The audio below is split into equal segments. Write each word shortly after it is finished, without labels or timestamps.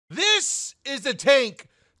This is a tank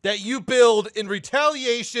that you build in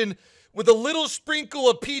retaliation with a little sprinkle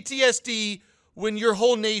of PTSD when your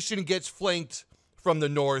whole nation gets flanked from the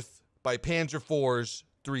north by Panzer IVs,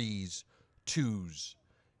 3s, 2s,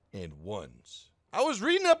 and 1s. I was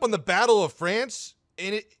reading up on the Battle of France,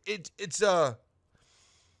 and it's 2s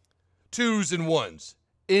and 1s.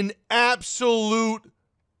 An absolute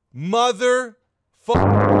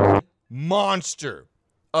motherfucking monster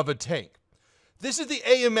of a tank. This is the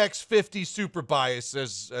AMX-50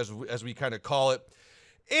 Surbaissé, as we kind of call it.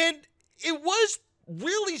 And it was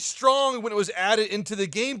really strong when it was added into the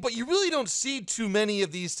game, but you really don't see too many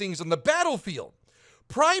of these things on the battlefield.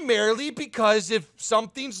 Primarily because if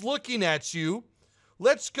something's looking at you,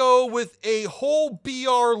 let's go with a whole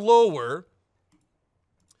BR lower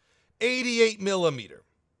 88 millimeter.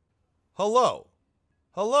 Hello.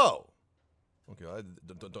 Hello. Okay,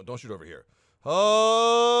 don't shoot over here.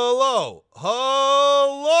 Hello.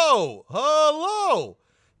 Hello. Hello.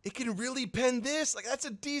 It can really pen this. Like, that's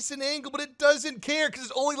a decent angle, but it doesn't care because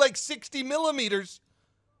it's only like 60 millimeters.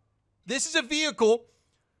 This is a vehicle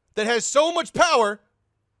that has so much power.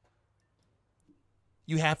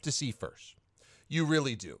 You have to see first. You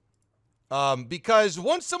really do. Because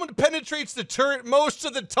once someone penetrates the turret, most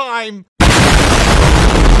of the time,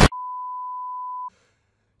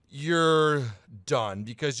 you're done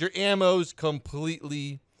because your ammo's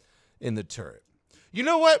completely in the turret. You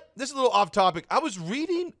know what? This is a little off topic. I was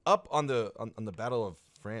reading up on the Battle of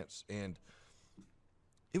France, and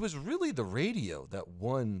it was really the radio that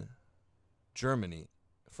won Germany,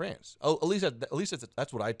 France. Oh, at least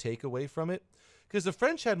that's what I take away from it, because the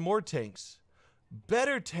French had more tanks,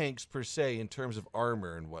 better tanks per se in terms of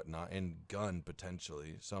armor and whatnot, and gun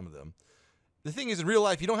potentially, some of them. The thing is, in real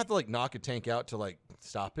life, you don't have to like knock a tank out to like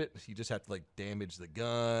stop it. You just have to like damage the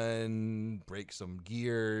gun, break some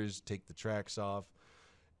gears, take the tracks off.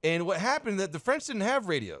 And what happened that the French didn't have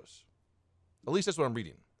radios. At least that's what I'm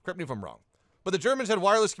reading. Correct me if I'm wrong. But the Germans had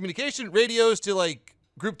wireless communication radios to like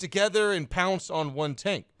group together and pounce on one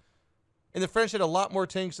tank. And the French had a lot more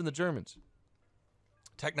tanks than the Germans.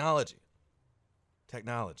 Technology.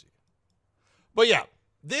 But yeah.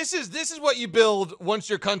 This is what you build once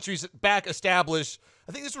your country's back established.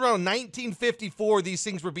 I think this was around 1954. These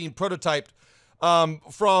things were being prototyped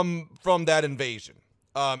from that invasion.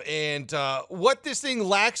 What this thing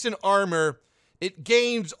lacks in armor, it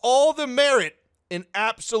gains all the merit in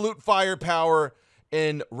absolute firepower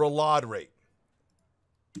and reload rate.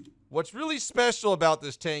 What's really special about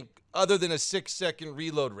this tank, other than a 6-second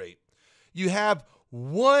reload rate, you have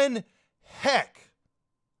one heck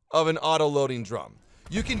of an auto-loading drum.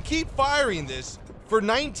 You can keep firing this for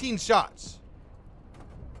 19 shots.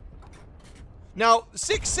 Now,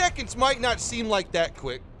 6 seconds might not seem like that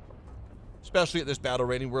quick, especially at this battle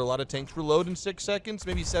rating where a lot of tanks reload in 6 seconds,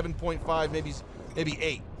 maybe 7.5, maybe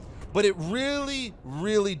 8. But it really,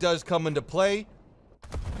 really does come into play,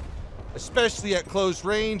 especially at close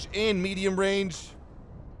range and medium range.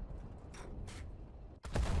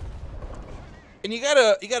 And you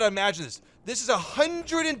gotta imagine this. This is a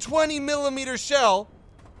 120 millimeter shell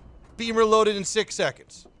being reloaded in 6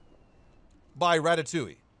 seconds by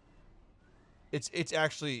Ratatouille. It's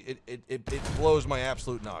actually it blows my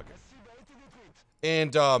absolute noggin.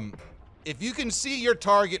 And if you can see your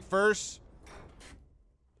target first,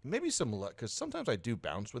 maybe some luck, because sometimes I do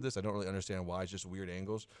bounce with this. I don't really understand why. It's just weird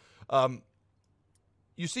angles.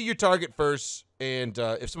 You see your target first, and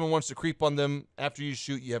if someone wants to creep on them after you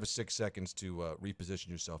shoot, you have 6 seconds to reposition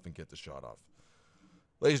yourself and get the shot off.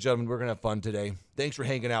 Ladies and gentlemen, we're going to have fun today. Thanks for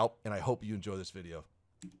hanging out, and I hope you enjoy this video.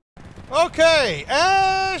 Okay,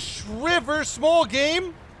 Ash River small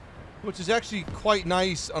game, which is actually quite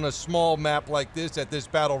nice on a small map like this at this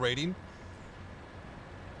battle rating.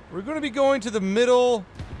 We're going to be going to the middle.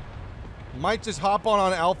 Might just hop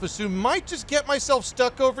on Alpha soon. Might just get myself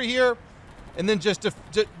stuck over here, and then just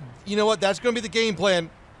you know what? That's going to be the game plan.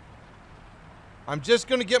 I'm just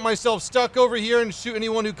going to get myself stuck over here and shoot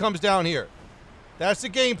anyone who comes down here. That's the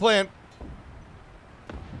game plan.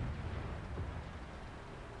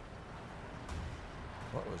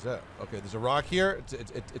 What was that? Okay, there's a rock here.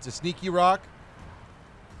 It's a sneaky rock.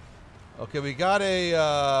 Okay, we got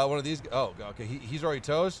a one of these. Oh, okay, he's already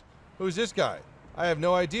toast. Who's this guy? I have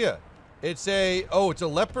no idea. It's a it's a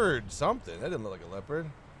leopard something. That didn't look like a leopard.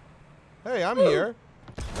 Hey, I'm here.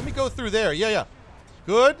 Let me go through there. Yeah.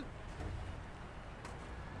 Good.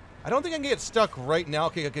 I don't think I can get stuck right now.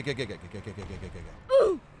 Okay.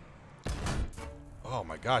 Oh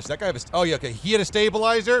my gosh, that guy has. Oh yeah, okay. He had a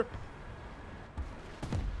stabilizer.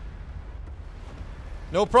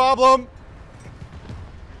 No problem.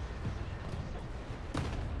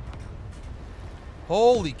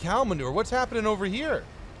 Holy cow manure. What's happening over here?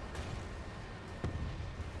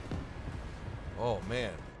 Oh,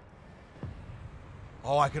 man.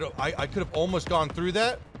 Oh, I could have almost gone through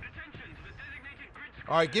that.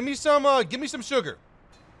 All right, give me some sugar.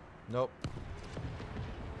 Nope.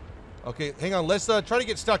 Okay, hang on. Let's try to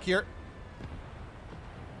get stuck here.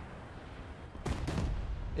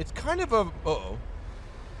 It's kind of a uh-oh.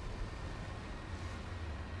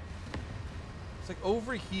 It's like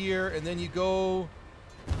over here, and then you go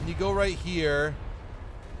right here,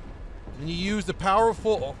 and you use the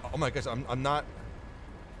powerful. Oh my gosh, I'm not.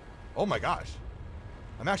 Oh my gosh,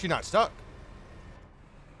 I'm actually not stuck.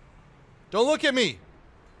 Don't look at me.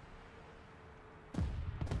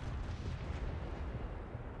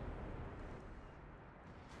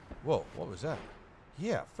 Whoa, what was that?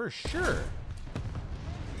 Yeah, for sure.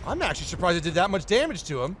 I'm actually surprised it did that much damage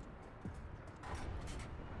to him.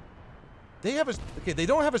 They have a... Okay, they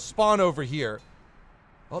don't have a spawn over here.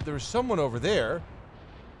 Oh, there was someone over there.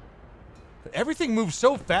 But everything moves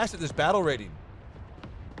so fast at this battle rating.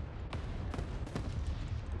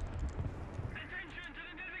 Attention to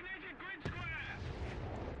the designated grid square.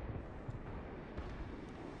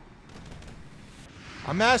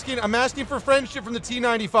 I'm asking for friendship from the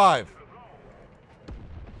T-95.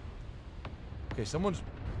 Okay, someone's...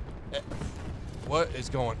 What is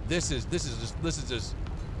going... This is just...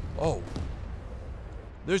 Oh.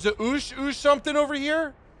 There's a oosh something over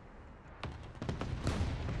here?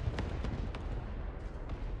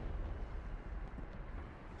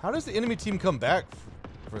 How does the enemy team come back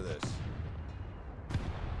for this?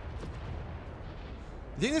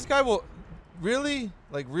 You think this guy will... Really?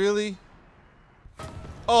 Like, really?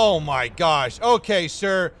 Oh my gosh. Okay,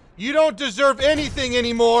 sir. You don't deserve anything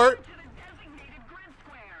anymore.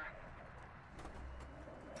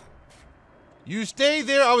 You stay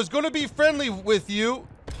there. I was going to be friendly with you.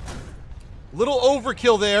 Little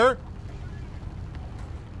overkill there.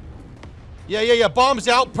 Yeah. Bombs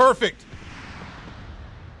out. Perfect.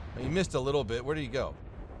 Oh, you missed a little bit. Where did he go?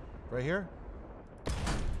 Right here?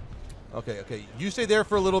 Okay. You stay there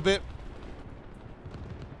for a little bit.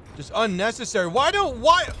 Just unnecessary. Why?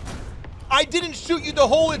 I didn't shoot you the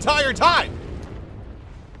whole entire time.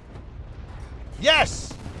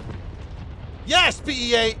 Yes. Yes,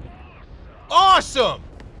 PEA. Awesome.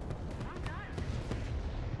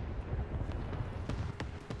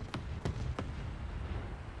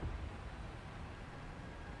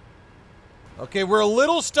 Okay, we're a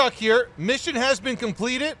little stuck here. Mission has been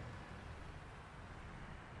completed.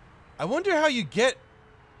 I wonder how you get...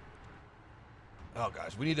 Oh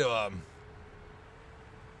gosh, we need to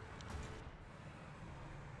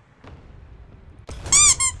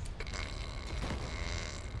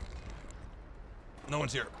No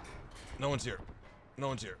one's here. No one's here. No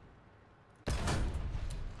one's here.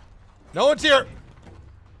 No one's here.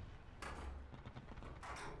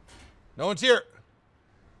 No one's here.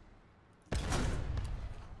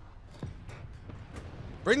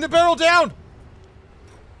 Bring the barrel down.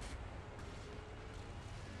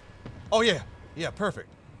 Oh yeah. Yeah, perfect.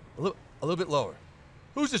 A little bit lower.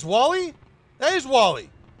 Who's this, Wally? That is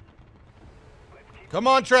Wally. Come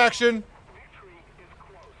on, traction.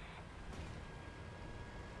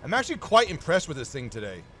 I'm actually quite impressed with this thing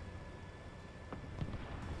today.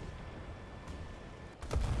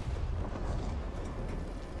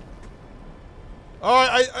 All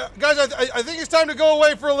right, guys, I think it's time to go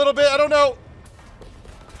away for a little bit. I don't know.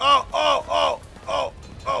 Oh.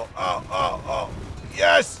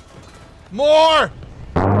 Yes. More.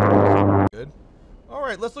 Good. All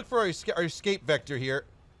right, let's look for our escape vector here.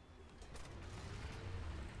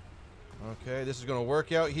 Okay, this is going to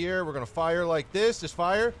work out here. We're going to fire like this. Just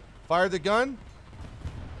fire. Fire the gun.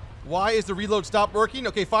 Why is the reload stop working?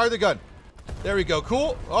 Okay, fire the gun. There we go.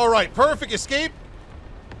 Cool. All right, perfect escape.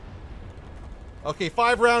 Okay,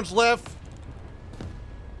 5 rounds left.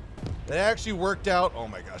 That actually worked out. Oh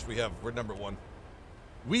my gosh, we're number 1.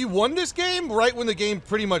 We won this game right when the game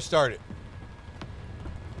pretty much started.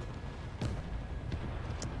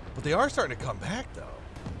 But they are starting to come back, though.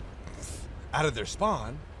 Out of their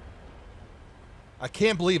spawn. I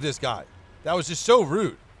can't believe this guy. That was just so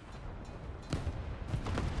rude.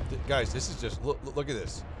 Guys, this is just... Look at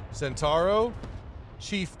this. Centauro,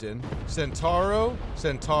 Chieftain, Centauro,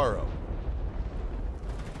 Centauro.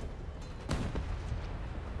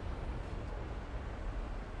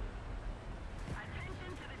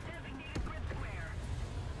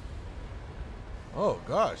 Oh,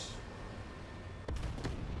 gosh.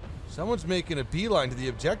 Someone's making a beeline to the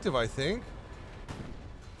objective, I think.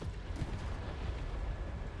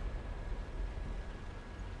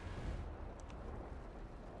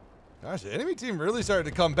 Gosh, the enemy team really started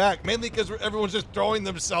to come back, mainly because everyone's just throwing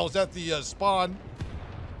themselves at the spawn.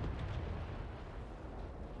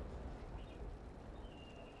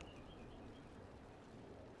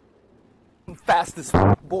 Fastest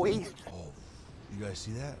boy. Oh, you guys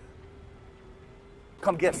see that?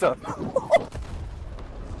 Come get some.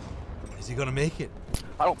 Is he gonna make it?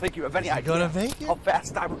 I don't think you have any Is he idea gonna make it? how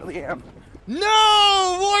fast I really am.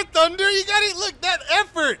 No! War Thunder, you gotta look that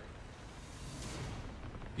effort!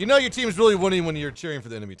 You know your team's really winning when you're cheering for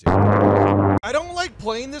the enemy team. I don't like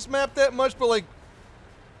playing this map that much, but like,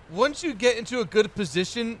 once you get into a good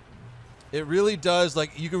position, it really does,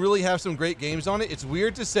 like, you can really have some great games on it. It's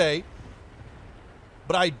weird to say,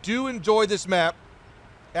 but I do enjoy this map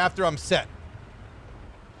after I'm set.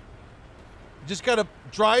 Just gotta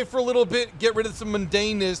drive for a little bit, get rid of some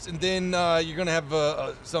mundaneness, and then you're gonna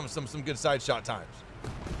have some good side shot times.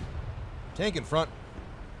 Tank in front.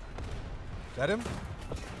 Is that him?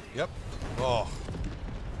 Yep. Oh,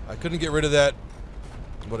 I couldn't get rid of that.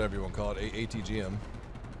 Whatever you want to call it, ATGM.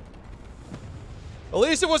 At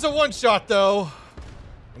least it was a one shot though,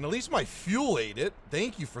 and at least my fuel ate it.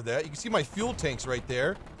 Thank you for that. You can see my fuel tanks right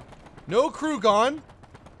there. No crew gone.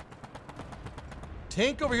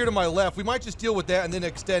 Tank over here to my left. We might just deal with that and then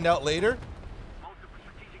extend out later. Most of the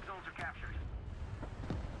strategic zones are captured.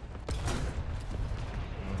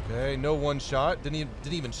 Okay, no one shot. Didn't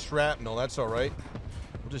even shrapnel. That's all right.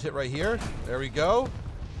 We'll just hit right here. There we go.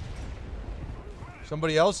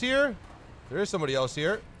 Somebody else here? There is somebody else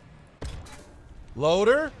here.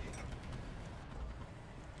 Loader.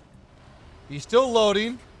 He's still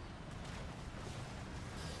loading.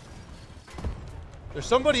 There's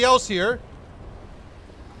somebody else here.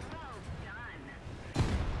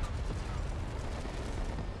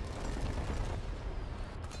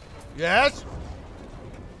 Yes.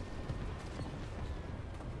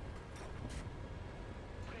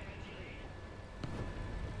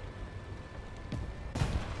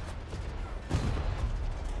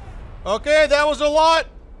 Okay, that was a lot.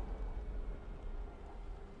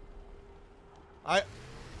 That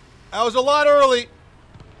was a lot early.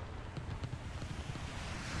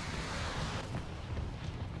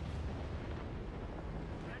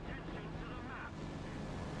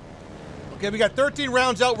 Okay, we got 13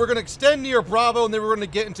 rounds out. We're gonna extend near Bravo, and then we're gonna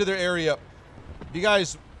get into their area. If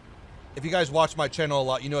you guys watch my channel a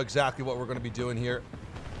lot, you know exactly what we're gonna be doing here.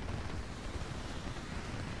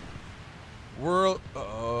 We're,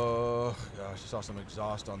 gosh, I saw some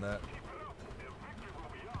exhaust on that.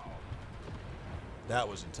 That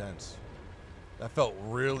was intense. That felt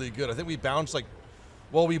really good. I think we bounced like,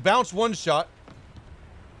 well, we bounced one shot.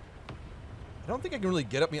 I don't think I can really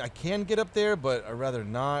get up. I mean, I can get up there, but I'd rather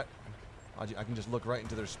not. I can just look right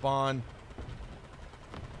into their spawn.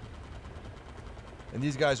 And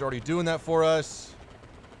these guys are already doing that for us.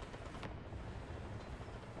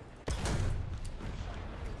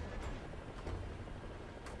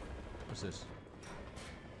 What's this?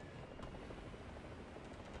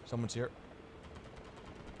 Someone's here.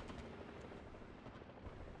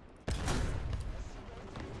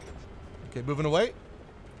 Okay, moving away.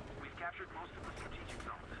 We've captured most of the strategic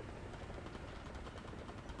zones.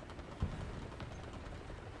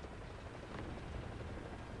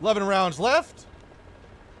 11 rounds left.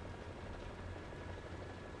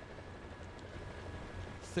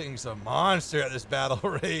 Thing's a monster at this battle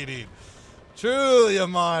rating. Truly a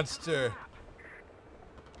monster.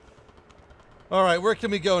 All right, where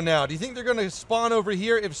can we go now? Do you think they're going to spawn over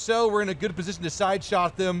here? If so, we're in a good position to side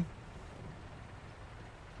shot them.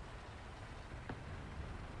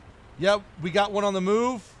 Yep, we got one on the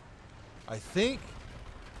move, I think.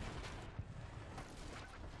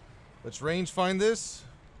 Let's range find this.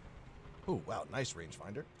 Oh, wow, nice range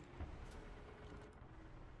finder.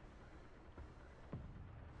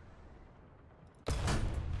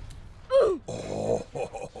 Oh.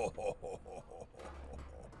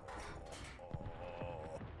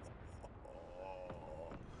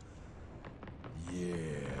 Yeah,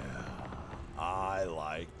 I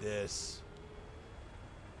like this.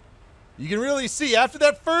 You can really see after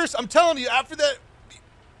that first, I'm telling you, after that,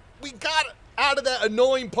 we got out of that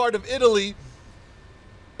annoying part of Italy,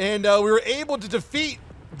 and we were able to defeat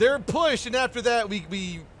their push, and after that, we're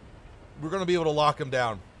going to be able to lock them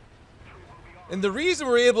down. And the reason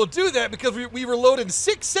we were able to do that, because we were loaded in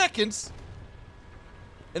 6 seconds,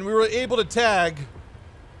 and we were able to tag.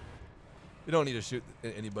 We don't need to shoot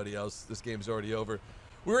anybody else. This game's already over.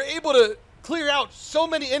 We were able to clear out so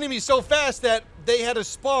many enemies so fast that they had to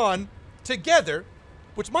spawn together,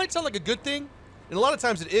 which might sound like a good thing, and a lot of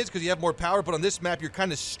times it is because you have more power, but on this map you're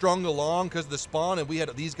kind of strung along because of the spawn, and we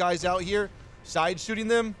had these guys out here side shooting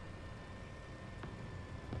them.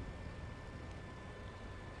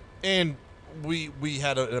 And we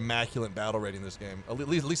had an immaculate battle rating this game. At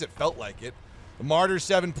least it felt like it. The Martyr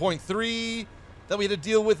 7.3 that we had to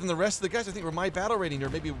deal with, and the rest of the guys I think were my battle rating or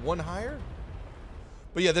maybe one higher.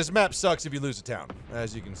 But yeah, this map sucks if you lose a town,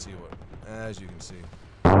 as you can see.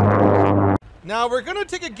 Now we're gonna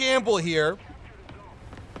take a gamble here.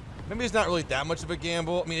 Maybe it's not really that much of a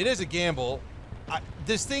gamble. I mean, it is a gamble.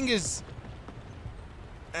 This thing is,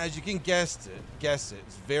 as you can guess it,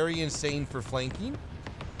 it's very insane for flanking.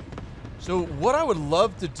 So what I would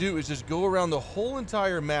love to do is just go around the whole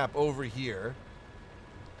entire map over here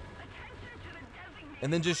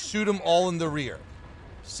and then just shoot them all in the rear.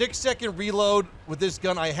 6-second reload with this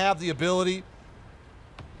gun. I have the ability.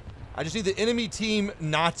 I just need the enemy team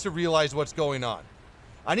not to realize what's going on.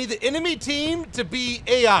 I need the enemy team to be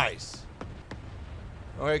AIs.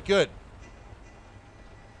 All right, good.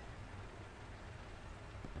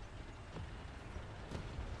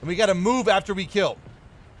 And we got to move after we kill.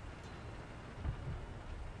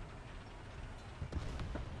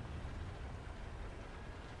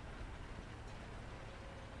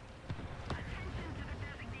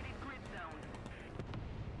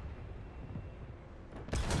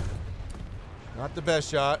 Not the best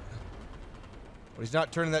shot. But he's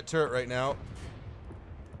not turning that turret right now.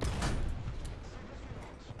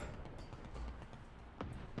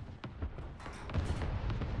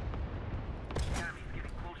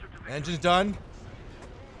 Engine's done.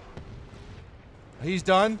 He's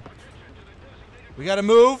done. We gotta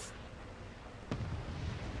move.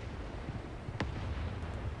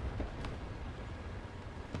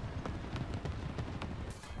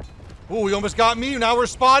 Ooh, he almost got me. Now we're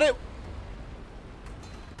spotted.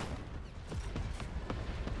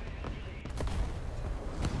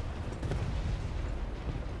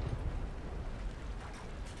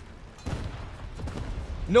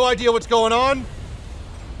 No idea what's going on.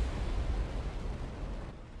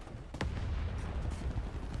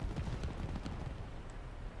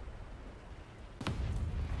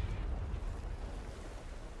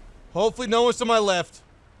 Hopefully no one's to my left.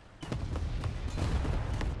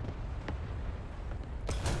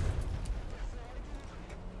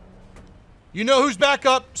 You know who's back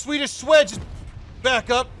up? Swedish Swedge is back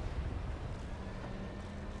up.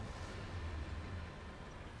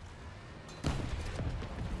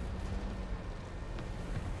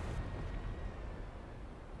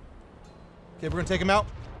 Okay, we're gonna take him out.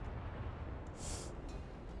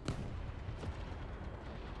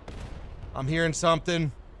 I'm hearing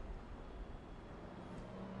something.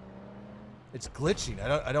 It's glitching.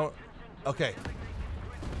 I don't. Okay.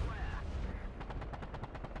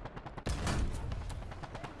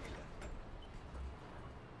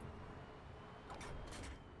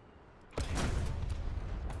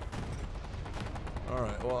 All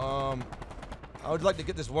right. Well, I would like to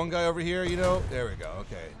get this one guy over here. You know. There we go.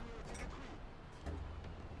 Okay.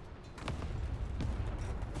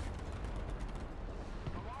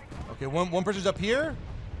 Okay. One person's up here.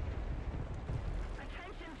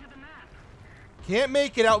 Can't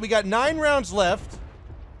make it out. We got 9 rounds left.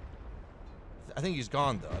 I think he's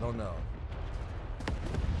gone, though. I don't know.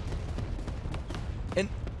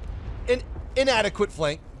 An inadequate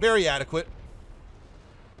flank. Very adequate.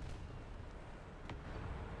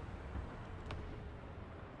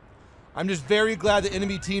 I'm just very glad the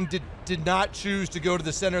enemy team did not choose to go to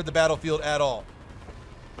the center of the battlefield at all.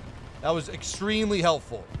 That was extremely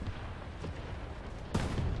helpful.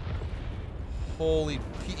 Holy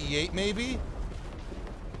PE8 maybe?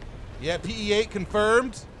 Yeah, PE8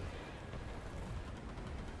 confirmed.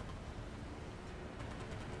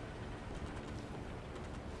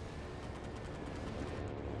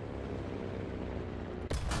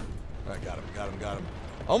 All right, got him.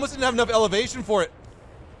 Almost didn't have enough elevation for it.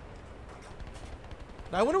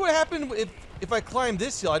 Now, I wonder what happened if I climb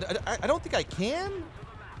this hill. I don't think I can.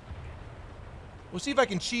 We'll see if I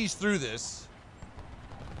can cheese through this.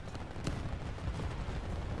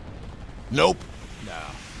 Nope. No.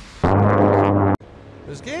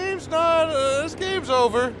 This game's not, this game's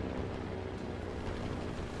over.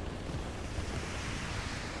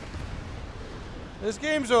 This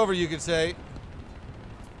game's over, you could say.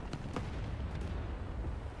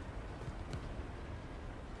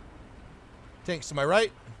 Tanks to my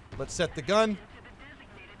right. Let's set the gun.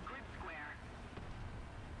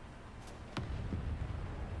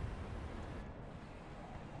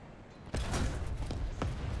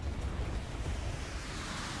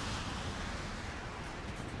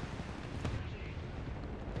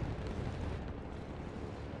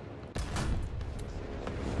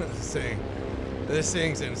 This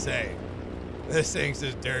thing's insane. This thing's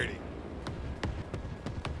just dirty.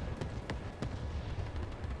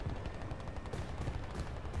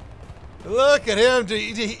 Look at him.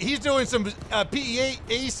 He's doing some PE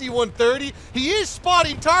AC 130. He is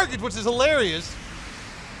spotting targets, which is hilarious.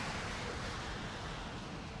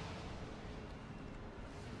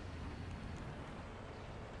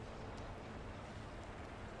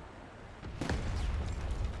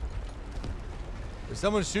 Did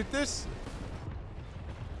someone shoot this?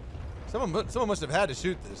 Someone must have had to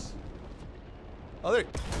shoot this. Oh, there.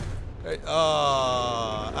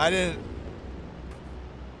 I didn't.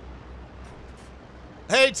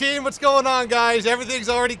 Hey, team, what's going on, guys? Everything's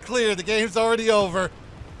already clear. The game's already over.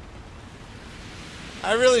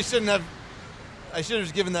 I really shouldn't have. I should have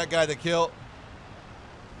just given that guy the kill.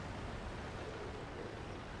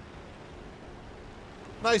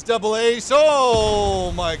 Nice double ace.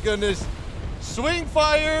 Oh, my goodness. Swing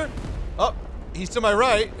fire. Oh, he's to my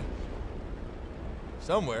right.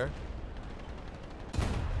 Somewhere.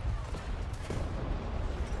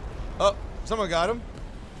 Oh, someone got him.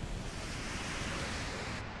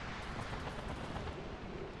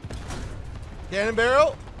 Cannon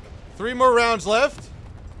barrel. 3 more rounds left.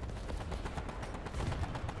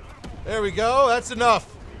 There we go. That's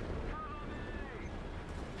enough.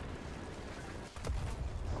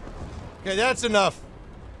 Okay, that's enough.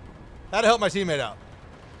 Had to help my teammate out.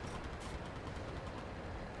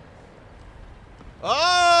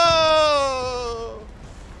 Oh!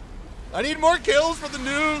 I need more kills for the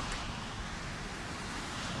nuke.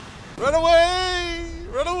 Run away!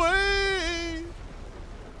 Run away!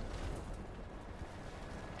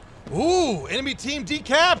 Ooh, enemy team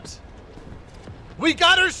decapped. We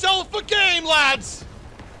got ourselves a game, lads.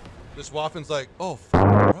 This Waffin's like, oh,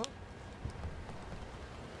 bro.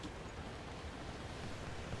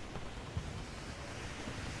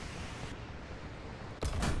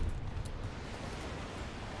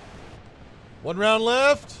 One round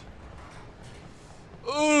left.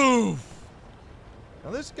 Ooh.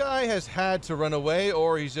 Now this guy has had to run away,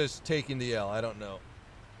 or he's just taking the L. I don't know.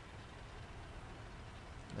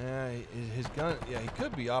 His gun. Yeah, he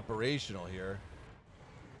could be operational here.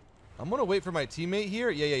 I'm gonna wait for my teammate here.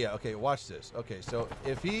 Yeah. Okay, watch this. Okay, so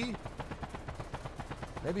if he,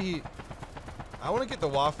 maybe he. I want to get the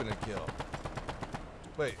Waffen a kill.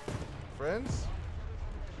 Wait, friends.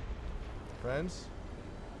 Friends.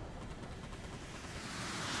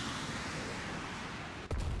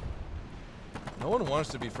 No one wants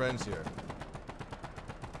to be friends here.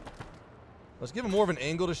 Let's give him more of an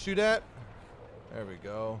angle to shoot at. There we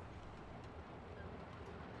go.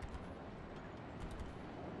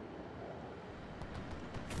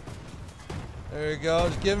 There you go.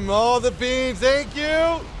 Just give him all the beans. Thank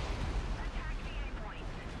you.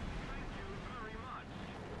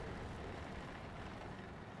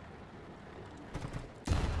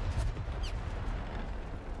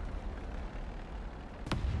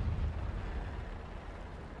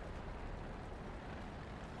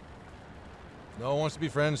 No one wants to be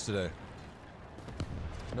friends today.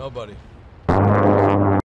 Nobody.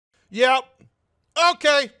 Yep.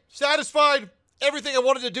 Okay. Satisfied. Everything I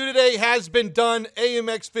wanted to do today has been done.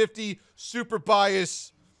 AMX-50 Super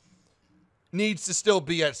Bias needs to still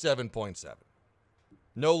be at 7.7.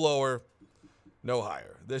 No lower, no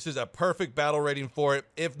higher. This is a perfect battle rating for it.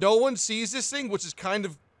 If no one sees this thing, which is kind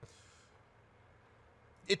of...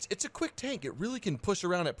 It's a quick tank. It really can push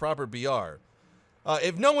around at proper BR.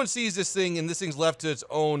 If no one sees this thing and this thing's left to its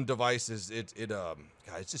own devices, God,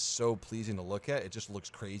 it's just so pleasing to look at. It just looks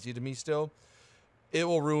crazy to me still. It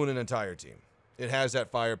will ruin an entire team. It has that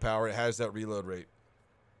firepower. It has that reload rate.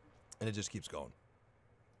 And it just keeps going.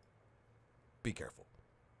 Be careful.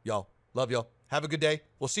 Y'all, love y'all. Have a good day.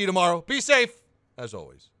 We'll see you tomorrow. Be safe. As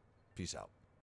always, peace out.